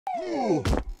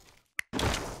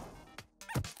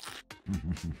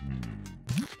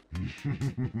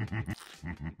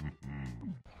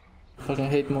Fucking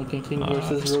hate Monkey King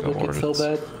versus Rubik, it's so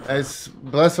bad. It's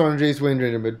Bless RNG's win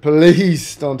rate a bit.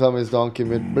 Please don't tell me it's Donkey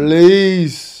mid.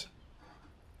 Please.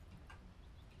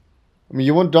 I mean,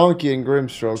 you want Donkey and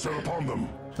Grimstroke. Set upon them.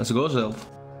 Let's go, Self.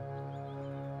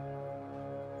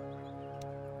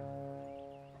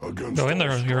 Against Go in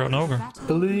there, you're an ogre.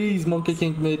 Please, Monkey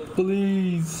King mid,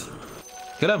 please.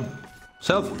 Kill him.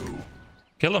 Self.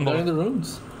 Kill him, They're in boy. the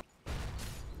rooms.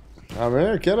 I'm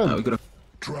here, kill him. Oh, we could've-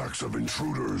 tracks of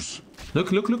intruders.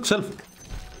 Look, look, look, Self.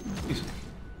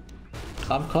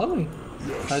 I'm coming.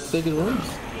 I take the rooms.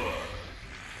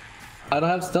 I don't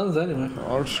have stuns anyway.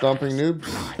 All stomping noobs.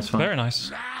 That's fine. Very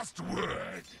nice. Last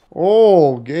word.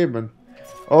 Oh, Gaben.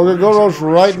 Ogre, go rush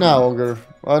right now, Ogre.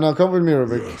 Oh, no, come with me,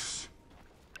 Rubik. Yes,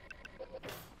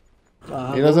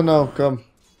 He doesn't know, come.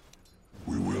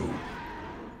 we will.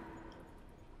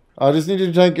 I just need you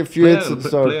to tank a few hits at the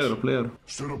start. Player.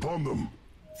 Set upon them.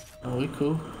 Oh, we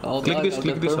cool. I'll Click die, this, I'll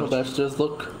click get this permadeath, just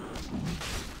look.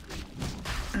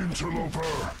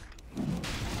 Interloper.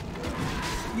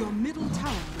 Your middle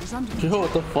tower is under Yo,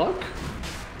 what the fuck?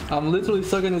 I'm literally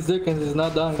sucking his dick and he's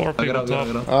not dying. 4 I people get out, top.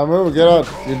 get out. I'm over, get out.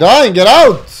 You're dying, get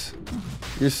out!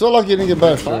 You're so lucky you didn't get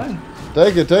bashed. Fine.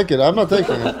 Take it. I'm not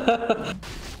taking it.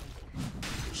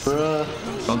 Bruh.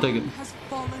 Don't take it. has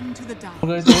fallen to the down. I'm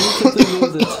going to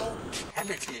lose it.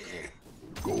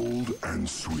 Gold and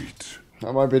sweet.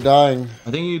 I might be dying.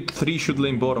 I think you 3 should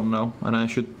lane bottom now, and I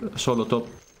should solo top.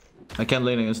 I can't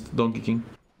lane against Donkey King.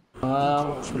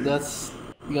 That's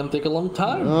gonna take a long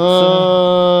time.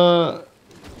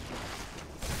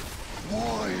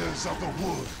 Warriors of the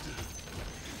wood.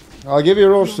 I'll give you a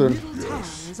roast Your soon. middle tower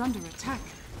is under attack.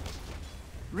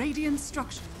 Radiant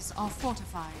structures are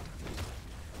fortified.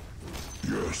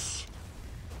 Yes.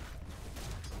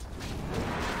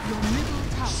 Your middle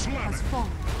tower has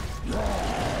fallen.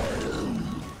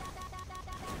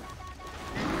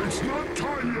 It's not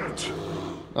time yet.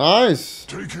 Nice.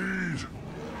 Take heed.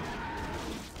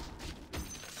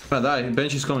 I'm gonna die.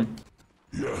 Bench is coming.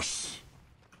 Yes.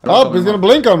 Oh, he's gonna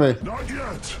blink on me. Not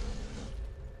yet.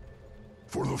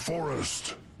 For the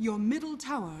forest. Your middle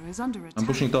tower is under attack. I'm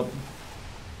pushing top.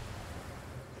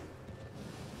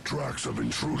 Tracks of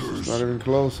intruders. Not even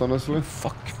close, honestly.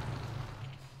 Fuck.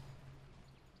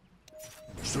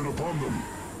 Set upon them.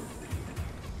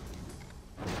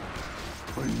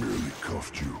 I merely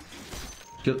cuffed you.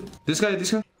 Kill this guy.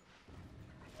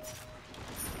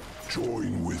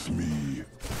 Join with me.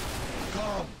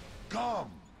 Come.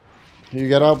 You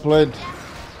get outplayed.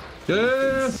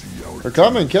 Yeah. See our They're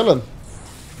coming, kill him.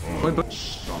 Wait, but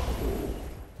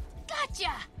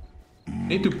Gotcha!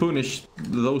 need to punish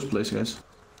those plays, guys.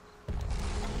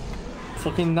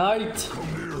 Fucking night.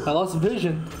 I lost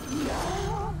vision.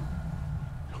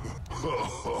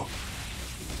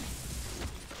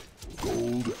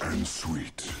 gold and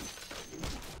sweet.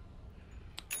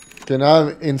 Can I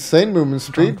have insane movement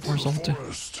speed? Where's ulti?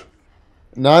 Forest.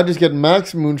 Now I just get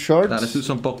max moon shards. Nah, let's do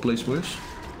some pop plays, boys.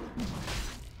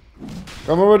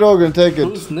 Come over, dog, and take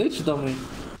Who it. snitched on me?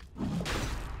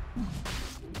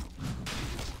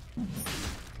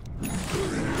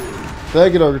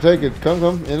 Take it, Ogre, take it. Come,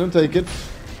 in and take it.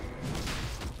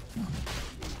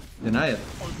 Deny it.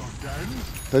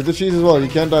 Take the cheese as well, you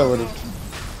can't die with it.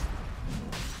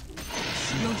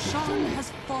 Your Shan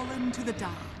has fallen to the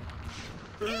down.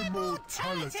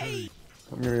 Immortality.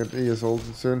 I'm gonna get ES ult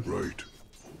soon. Right.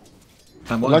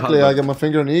 I'm on Luckily, I Halberd. got my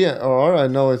finger on E, or I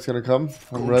know it's gonna come.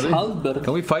 I'm ready. Halberd.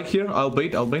 Can we fight here? I'll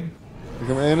bait. You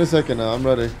come in a second now, I'm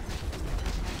ready.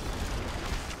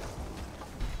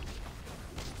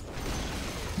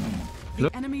 The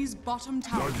enemy's bottom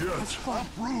tower Not yet. has fallen.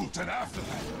 Uproot and after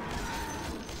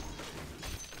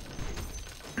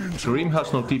that. Dream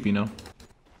has no TP now.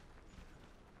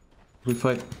 We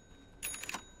fight.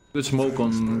 Good smoke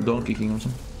on Donkey King or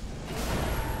something.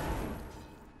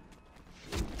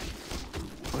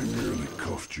 I merely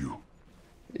cuffed you.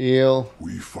 Eel.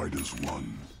 We fight as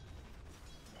one.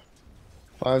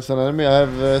 5 stun enemy, I have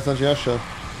Sanchiasha.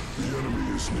 The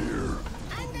enemy is near.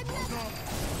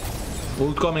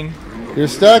 Ult coming. You're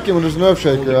stacking with his nerve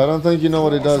shaker, I don't think you know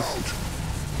what he does.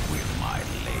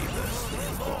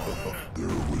 There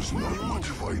was not much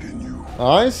fight in you.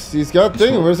 Nice, he's got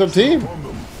thing, where's our team? Upon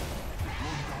them.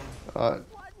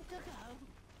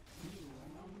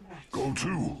 Go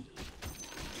to.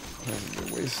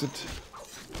 Wasted.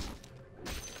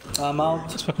 I'm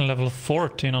out. It's fucking level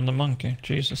 14 on the monkey.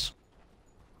 Jesus.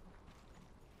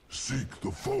 Seek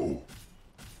the foe.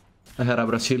 I had a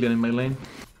Brazilian in my lane.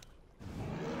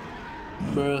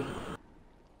 Bruh.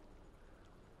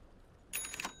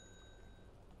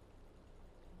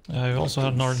 Yeah, you also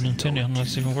had an Argentinian,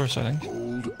 that's even worse, I think.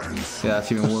 Gold and Yeah,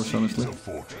 it's even worse, honestly.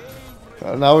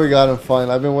 Now we got him, fine.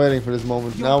 I've been waiting for this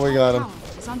moment. Your Now we got top him.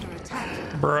 tower is under attack.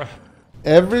 Bruh.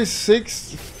 Every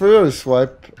 6th Furry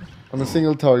swipe on a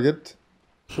single target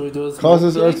Should we do a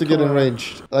causes smoke Earth to break, get or-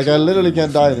 enraged. Like, I literally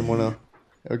can't die anymore now.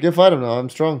 Okay, fight him now. I'm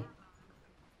strong.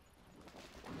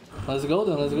 Let's go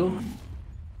then, let's go.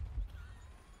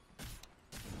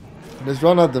 Just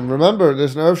run at them. Remember,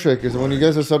 there's an Earthshaker, so when you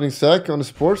guys are starting sack on the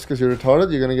sports because you're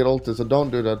retarded, you're gonna get ulted, so don't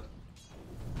do that.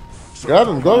 Grab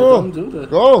him, go, Don't go! do that.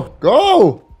 Go,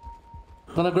 go!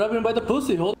 Gonna grab him by the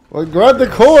pussy, hold. Well, grab the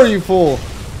core, you fool!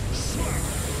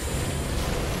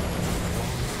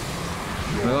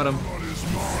 I got him.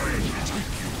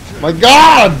 My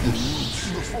god!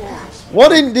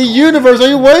 What in the universe are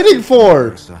you waiting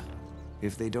for?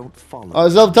 If they don't follow.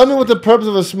 So tell me what the purpose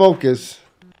of a smoke is.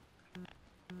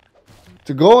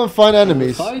 To go and find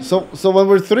enemies. Fight. So when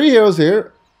we're 3 heroes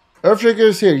here, Earthshaker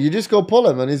is here. You just go pull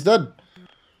him and he's dead.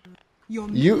 Your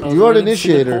You are the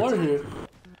initiator. Here.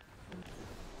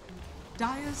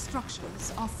 dire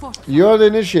structures are fortified. You are the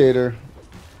initiator.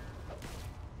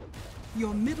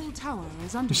 Your middle tower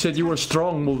is under You said you were attack.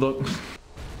 strong, Bulldog.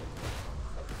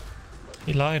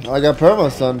 He lied. I got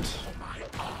perma-stunned.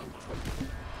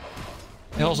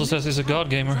 He also says he's a god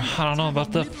gamer. I don't know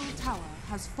about Your that. middle tower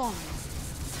has fallen.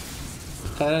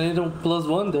 Kinda need a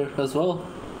 +1 there as well.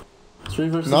 3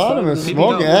 versus No, 5. I'm a This is-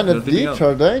 smoking out. and a They're teaming deep out.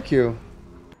 charge, thank you.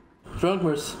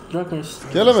 Drunkers, drunkers.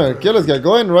 Kill him here, kill this guy.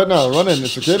 Go in right now, run in,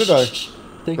 it's okay to die.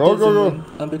 Take Go, this go, go.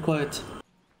 and be quiet.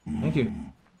 Thank you.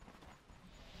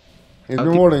 He's I'll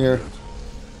been keep- warning here.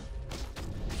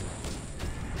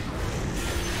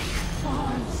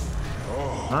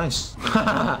 Nice.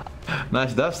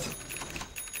 Nice dust.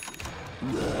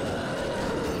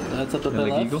 That's up the Yeah,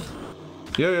 like left. eagle.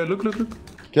 Yeah, look.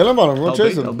 Kill him on him, go I'll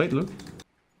chase bait, I'll him. bait, look.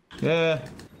 Yeah,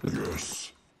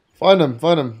 yes, Find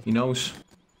him. he knows.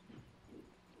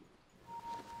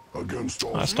 against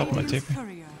all I stopped my Radiant's TP.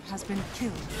 courier has been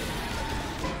killed.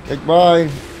 Kick by.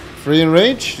 Free in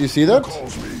range, do you see that?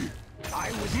 calls me.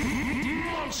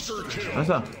 Nice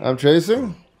that. I'm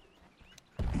chasing.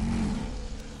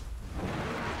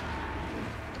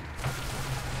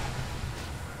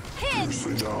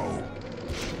 Say now.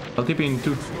 I'll TP in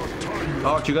 2.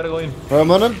 Arch, you gotta go in.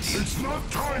 Permanent. It's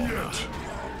not time yet.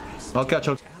 I'll catch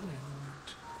out.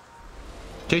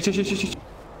 Chase.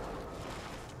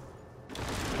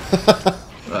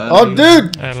 Oh,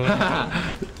 dude! Well,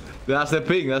 That's the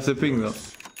ping though.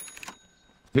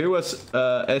 Here was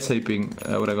SA ping,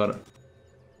 what I got.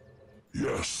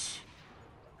 Yes.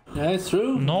 Yeah, it's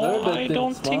true. no, Very bad I things,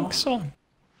 don't wow. think so.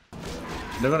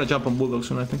 They're gonna jump on Bulldog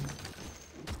soon, I think.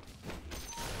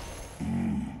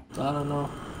 I don't know.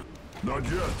 Not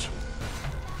yet.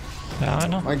 Yeah, I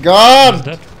know. My He's god!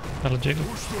 dead. Hello, Jiggle.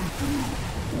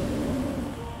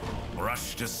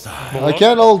 I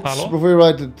can't ult Hello? before you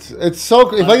write it. It's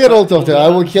so. If I get ult off there, I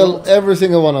will kill every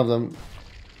single one of them.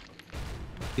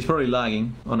 He's probably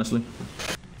lagging, honestly.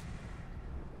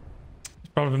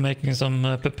 Probably making some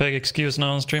peg excuse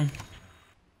now on stream.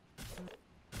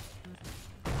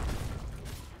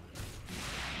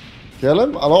 Kill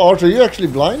him? Hello, Archer, are you actually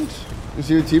blind? You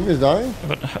see your team is dying?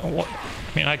 But what?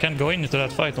 I mean, I can't go into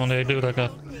that fight when they do like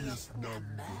that.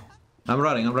 I'm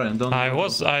running, don't...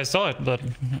 I saw it, but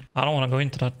I don't want to go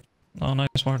into that. Oh, nice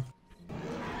word.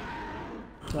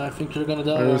 I think you're gonna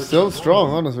die. They're Arch. still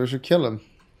strong, honestly. We should kill him.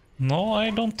 No,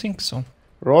 I don't think so.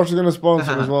 Roach is gonna spawn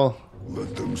soon as well.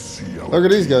 Let them see our Look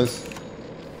at these guys.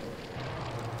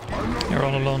 You're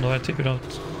all alone though, I tip it out.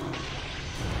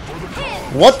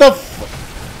 What the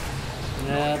f-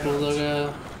 Yeah,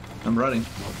 Bulldog. I'm running.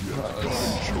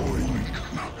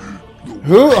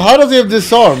 Who? How does he have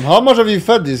disarm? How much have you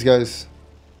fed these guys?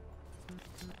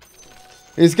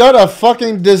 He's got a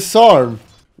fucking disarm.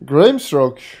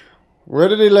 Grimstroke. Where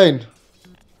did he lane?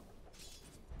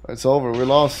 It's over, we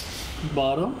lost.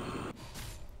 Bottom.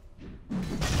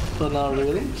 But not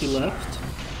really. He left.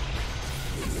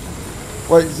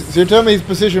 Wait, so you're telling me he's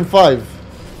position 5?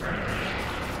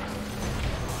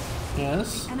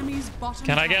 Yes. Enemy's bottom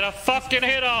Can I get tower a fucking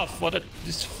hit off? What a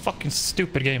this fucking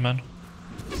stupid game, man.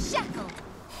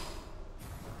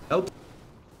 Help.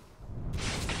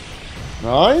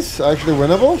 Nice, actually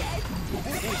winnable.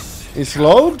 He's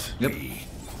slowed. Yep.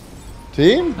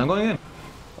 Team? I'm going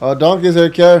in. Donkey's here,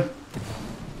 care.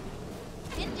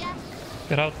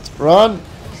 Get out. Run.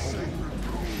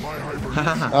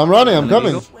 I'm running, I'm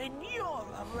coming.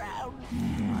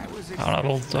 I'm not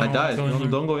ult. I don't died. go in there.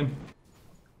 Don't go in.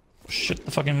 Shit,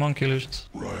 the fucking monkey loosed.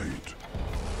 right.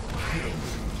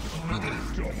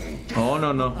 Oh,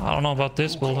 no. I don't know about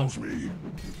this, Bulldog. Me.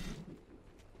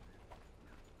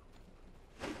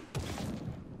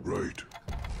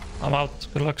 I'm out.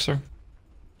 Good luck, sir.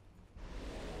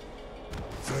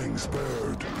 Fangs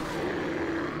bared.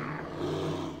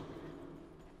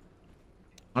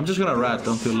 I'm just gonna rat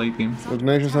until late game.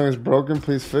 Ignatian song is broken,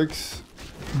 please fix.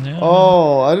 Yeah.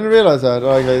 Oh, I didn't realize that.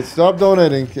 Alright guys, stop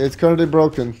donating. It's currently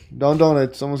broken. Don't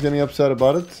donate. Someone's getting upset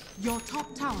about it. Your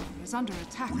top tower is under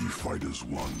attack. We fight as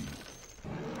one.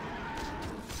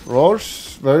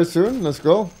 Roche, very soon. Let's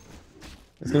go.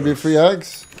 It's gonna be free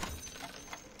eggs.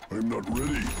 I'm not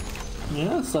ready.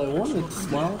 Yes, I won it.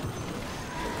 Smile.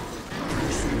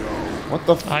 What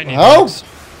the f- I need Help! eggs.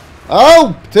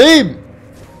 Help! Team!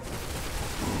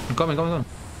 I'm coming.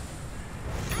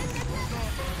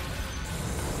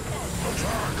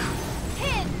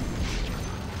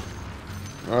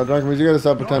 Alright, Drunken, you gotta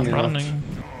stop I'm pretending. now. running.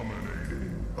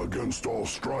 Against all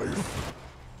strife.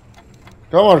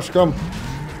 Come on, come.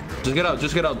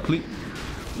 Just get out, please.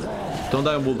 Don't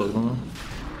die on Bulldog, no.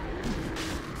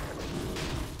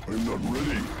 I'm not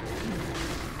ready.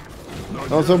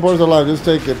 No support's alive, just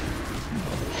take it.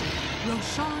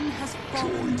 Roshan has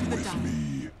fallen to the With down.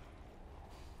 me.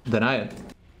 Deny it.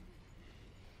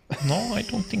 No, I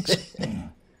don't think so.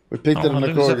 We picked it in the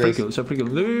It's core, a free guys. kill, it's a free kill.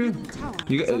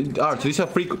 You got, Art, these are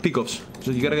free pickoffs,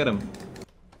 so you gotta get them.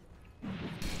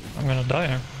 I'm gonna die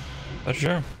here. For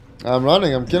sure. I'm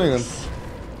running, I'm killing them.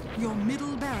 Your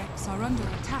middle barracks are under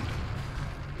attack.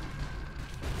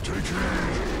 Take it.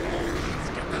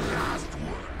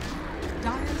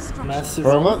 Dire structures. Massive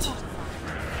Very ult. much.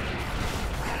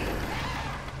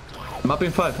 I'm up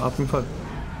in 5,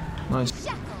 Nice.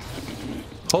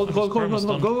 Hold,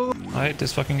 go. I hate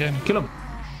this fucking game. Kill him.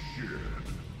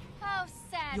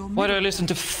 Your Why do I middle listen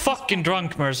to fucking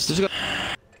drunkmers?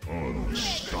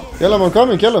 Kill him, I'm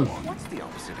coming, kill him. What's the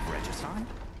opposite of regicide?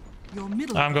 Your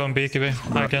middle I'm going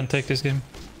BKB. I can't take this game.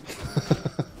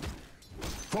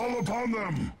 Fall upon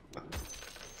them.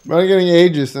 I'm getting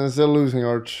ages and still losing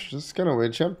Arch. This is kinda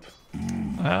weird, champ.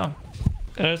 Yeah.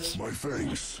 It's, My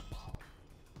thanks.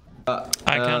 I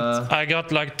can't. I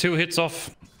got like 2 hits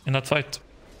off in that fight.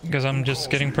 Because I'm just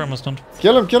getting perma-stunned.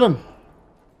 Kill him, kill him.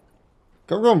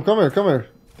 Come here.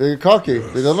 They're cocky.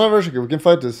 They don't have Verrk. We can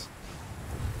fight this.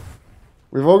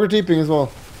 We've ogre TPing as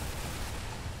well.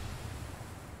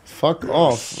 Fuck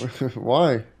off.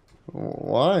 Why?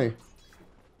 Why?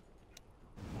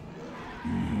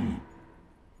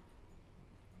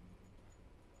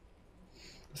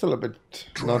 It's a little bit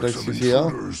not Tracks of XCCL.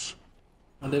 intruders.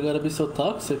 And they gotta be so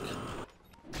toxic.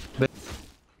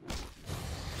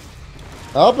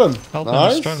 Help him. Help me, I'm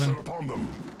Nice. struggling. Upon them.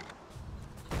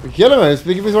 We kill him, man.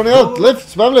 Speaking he's running out.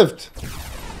 Lift. Spam lift.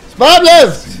 Spam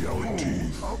lift!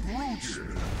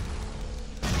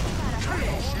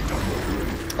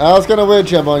 I was gonna weird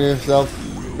champ on yourself.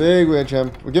 Big weird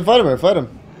champ. We can fight him here. Fight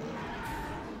him.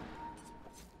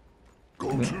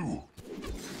 Go to.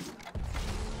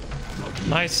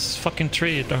 Nice fucking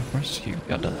tree, drunkmers. You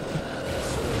got that.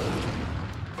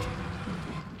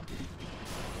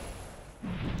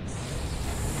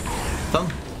 Done.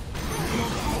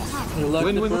 You like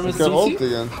Win, the win. perma Got ult CC?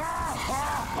 again.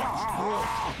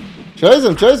 Chase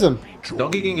him, chase him.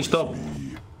 Donkey King is top.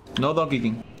 No Donkey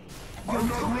King.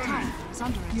 is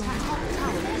under attack. Your top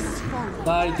tower is fallen.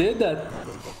 I did that.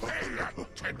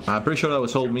 I'm pretty sure that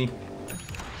was hold me.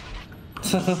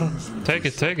 Take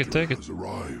it. Has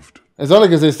arrived. It's only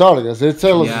because they started us. They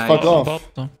tell us Yeah, to fuck yeah. off.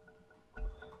 Bot,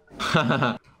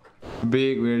 though.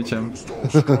 Big weird champ. Against all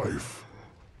strife.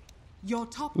 Your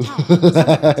top tower is under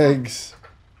attack. Thanks.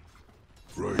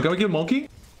 Right. Can we kill Monkey?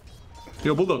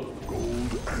 Yo, Bulldog.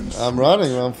 Gold and I'm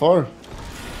running, I'm far.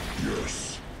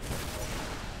 yes.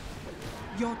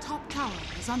 Your top tower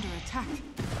is under attack.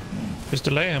 Just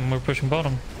delay him. We're pushing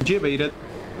bottom. G-baited.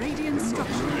 Radiant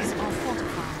structures are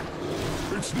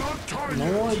fortified. It's not time.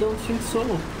 No, I don't think so.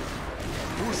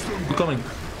 Push them I'm coming.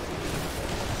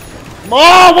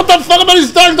 Oh, what the fuck am I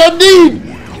stacks I need?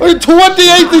 Are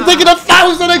 28? He's taking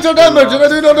 1,000 extra damage and I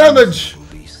do no damage.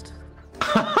 Beast.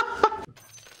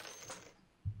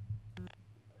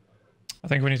 I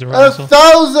think we need to run this off.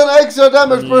 1,000 extra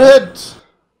damage per hit.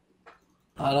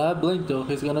 I have blink though.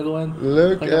 He's gonna go in.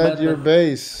 Look Like a at your madman.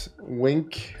 base.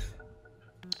 Wink.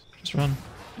 Just run.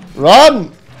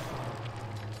 Run!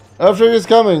 After he's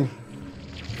coming.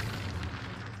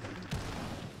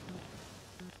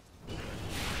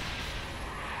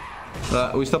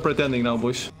 We stop pretending now,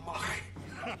 boys.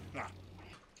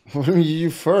 What do you mean you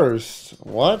first?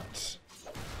 What?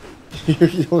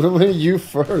 What do you mean you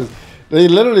first? They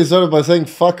literally started by saying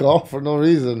fuck off for no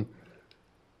reason.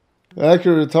 They're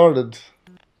actually retarded.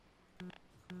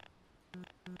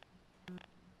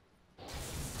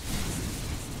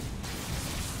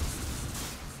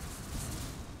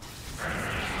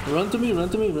 Run to me, run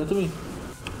to me, run to me.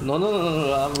 No, no, no, no,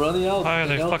 no. I'm running out. Why are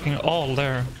they fucking all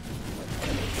there? It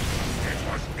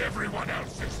was everyone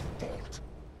else's fault.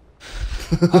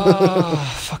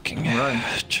 Ah, fucking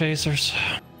Right. chasers.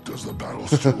 Does the battle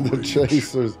still The rage?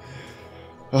 chasers.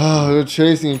 Oh, they're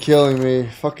chasing and killing me.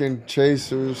 Fucking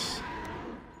chasers.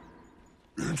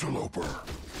 Interloper.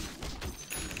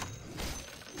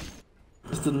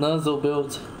 It's the Nuzzle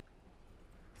build.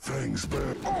 Fangs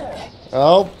back.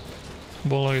 Help.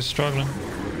 Bulldog is struggling.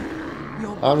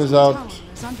 Your Arm is bottom out. tower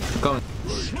is under Coming.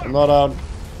 I'm not out.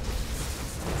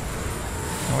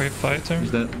 Are we fighting?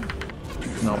 He's dead.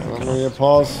 No. I'm gonna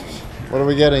pause. What are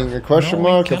we getting? A question No,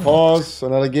 we mark? A cannot. pause?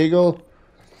 Another giggle?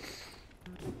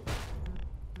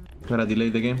 Gotta delay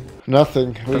the game.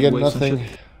 Nothing. We Gotta get wait some nothing.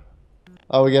 shit.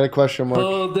 Oh, we get a question mark.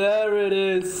 Oh, there it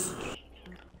is.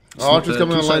 Oh, just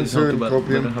coming Two online sides, not too soon, bad.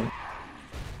 Copium.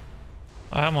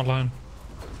 I am online.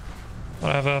 But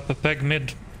I have a peg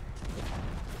mid.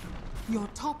 Your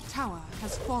top tower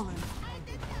has fallen.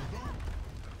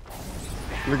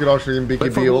 Look at Archer and Wait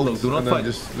BKB for ult, Bulldog, do not and then fight.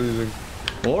 just losing.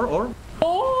 Or.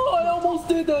 Oh, I almost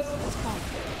did that.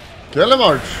 Kill him,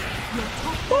 Arch! Your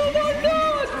top Oh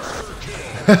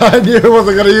my god. I knew I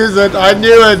wasn't gonna use it! I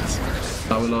knew it!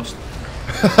 Now we lost.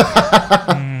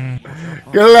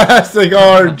 Classic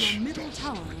Arch! Your middle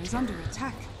tower is under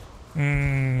attack.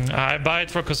 I buy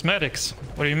it for cosmetics.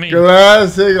 What do you mean?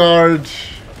 Classic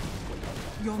Arch!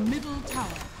 Your middle tower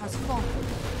has fallen.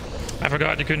 I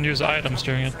forgot you couldn't use items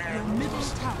during it. Your middle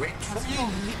tower has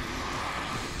fallen.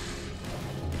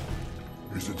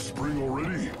 Is it spring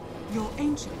already? Your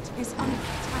ancient is under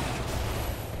attack.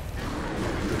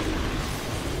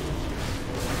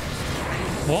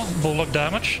 What? Bulldog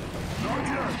damage?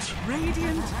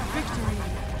 Radiant victory.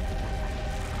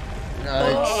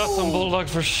 Oh, that's some Bulldog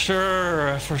for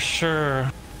sure. For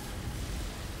sure.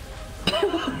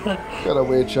 Gotta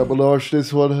wait, Chabalorch,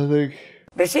 this one, I think.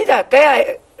 Decida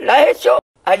que la ha hecho,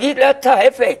 allí la está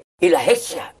F y la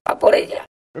hecha, va por ella.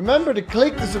 Remember to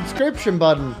click the subscription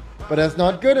button, but that's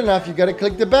not good enough. You gotta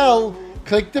click the bell.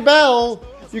 Click the bell.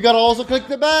 You gotta also click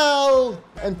the bell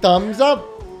and thumbs up.